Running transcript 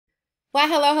Well,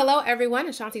 hello everyone.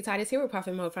 Ashanti Titus here with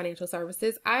Profit Mode Financial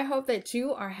Services. I hope that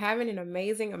you are having an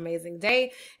amazing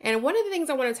day. And one of the things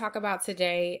I want to talk about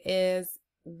today is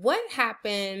what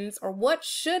happens or what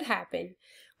should happen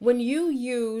when you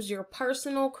use your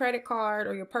personal credit card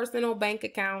or your personal bank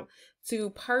account to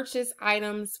purchase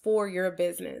items for your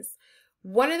business.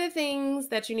 One of the things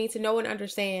that you need to know and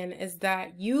understand is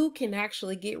that you can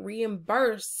actually get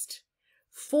reimbursed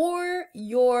for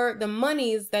the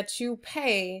monies that you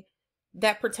pay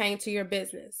that pertain to your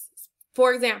business.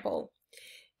 For example,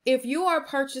 if you are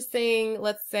purchasing,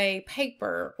 let's say,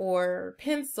 paper or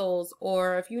pencils,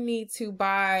 or if you need to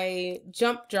buy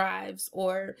jump drives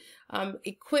or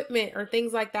equipment or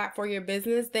things like that for your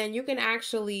business, then you can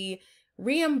actually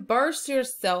reimburse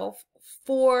yourself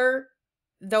for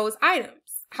those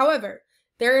items. However,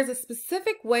 there is a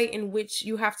specific way in which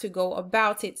you have to go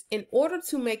about it in order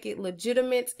to make it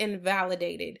legitimate and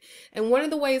validated. And one of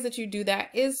the ways that you do that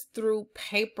is through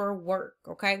paperwork,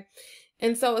 okay?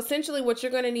 And so essentially what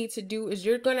you're going to need to do is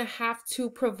you're going to have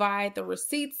to provide the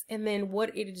receipts and then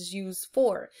what it is used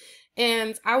for.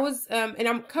 And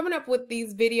I'm coming up with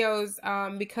these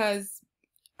videos because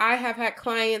I have had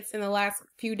clients in the last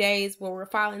few days where we're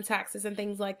filing taxes and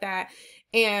things like that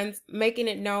and making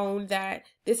it known that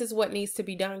this is what needs to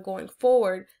be done going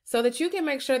forward so that you can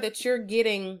make sure that you're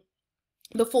getting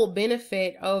the full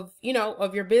benefit of,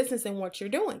 of your business and what you're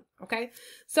doing. Okay.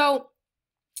 So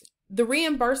the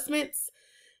reimbursements,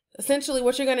 essentially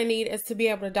what you're going to need is to be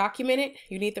able to document it.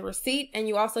 You need the receipt and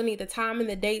you also need the time and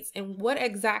the dates and what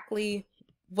exactly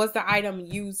was the item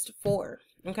used for.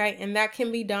 Okay. And that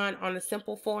can be done on a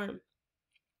simple form.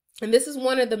 And this is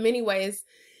one of the many ways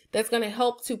that's going to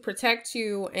help to protect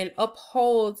you and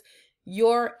uphold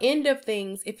your end of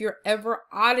things if you're ever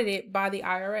audited by the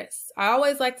IRS. I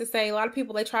always like to say a lot of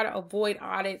people, they try to avoid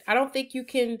audit. I don't think you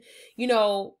can,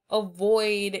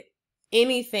 avoid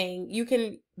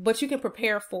anything. But you can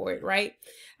prepare for it, right?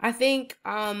 I think,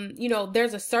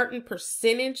 there's a certain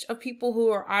percentage of people who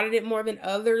are audited more than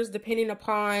others, depending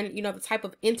upon, the type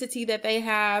of entity that they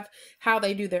have, how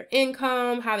they do their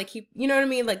income, how they keep, you know what I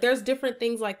mean? Like there's different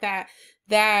things like that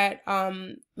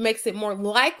makes it more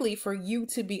likely for you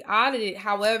to be audited.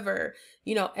 However,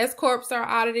 S corps are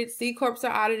audited, C corps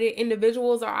are audited,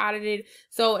 individuals are audited.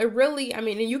 So it really, and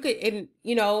you could,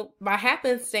 by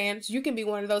happenstance, you can be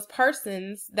one of those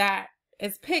persons that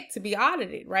is picked to be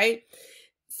audited, right?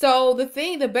 So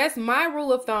my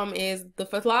rule of thumb is the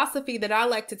philosophy that I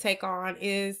like to take on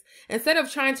is instead of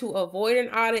trying to avoid an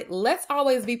audit, let's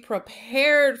always be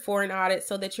prepared for an audit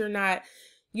so that you're not,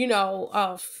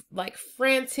 like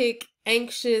frantic,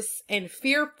 anxious, and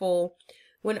fearful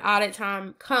when audit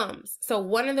time comes. So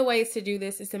one of the ways to do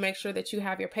this is to make sure that you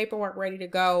have your paperwork ready to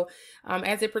go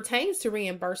as it pertains to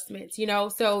reimbursements,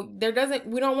 so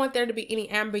we don't want there to be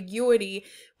any ambiguity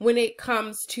when it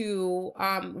comes to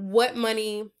what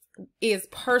money is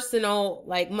personal,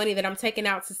 like money that I'm taking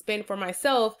out to spend for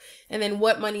myself, and then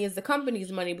what money is the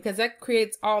company's money, because that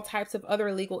creates all types of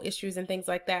other legal issues and things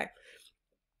like that.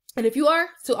 And if you are,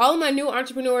 to all of my new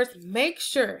entrepreneurs, make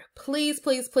sure, please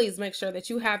make sure that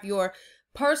you have your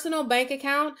personal bank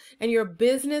account and your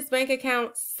business bank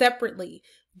account separately.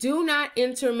 Do not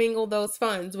intermingle those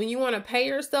funds. When you want to pay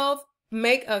yourself,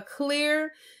 make a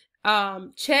clear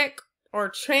check or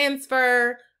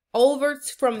transfer over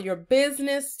from your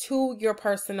business to your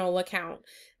personal account.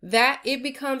 That it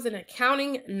becomes an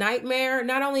accounting nightmare,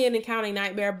 not only an accounting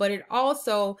nightmare, but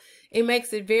it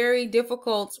makes it very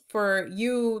difficult for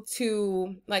you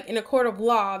to, like in a court of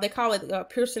law, they call it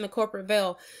piercing the corporate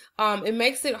veil. It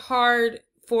makes it hard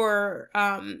for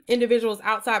individuals,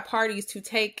 outside parties, to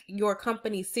take your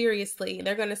company seriously.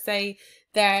 They're going to say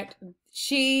that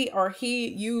she or he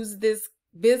used this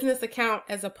business account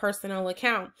as a personal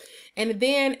account, and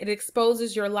then it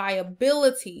exposes your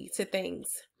liability to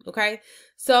things. Okay,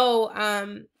 so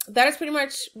that is pretty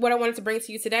much what I wanted to bring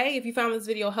to you today. If you found this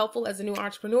video helpful as a new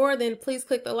entrepreneur, then please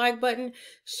click the like button,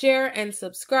 share, and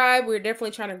subscribe. We're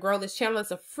definitely trying to grow this channel.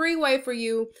 It's a free way for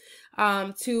you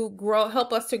to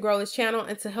help us to grow this channel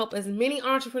and to help as many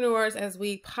entrepreneurs as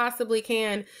we possibly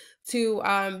can to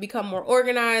become more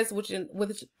organized, which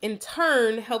in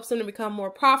turn helps them to become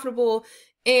more profitable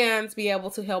and be able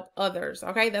to help others.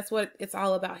 Okay, that's what it's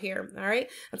all about here. All right,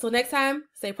 until next time,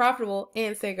 stay profitable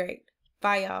and stay great.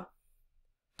 Bye, y'all.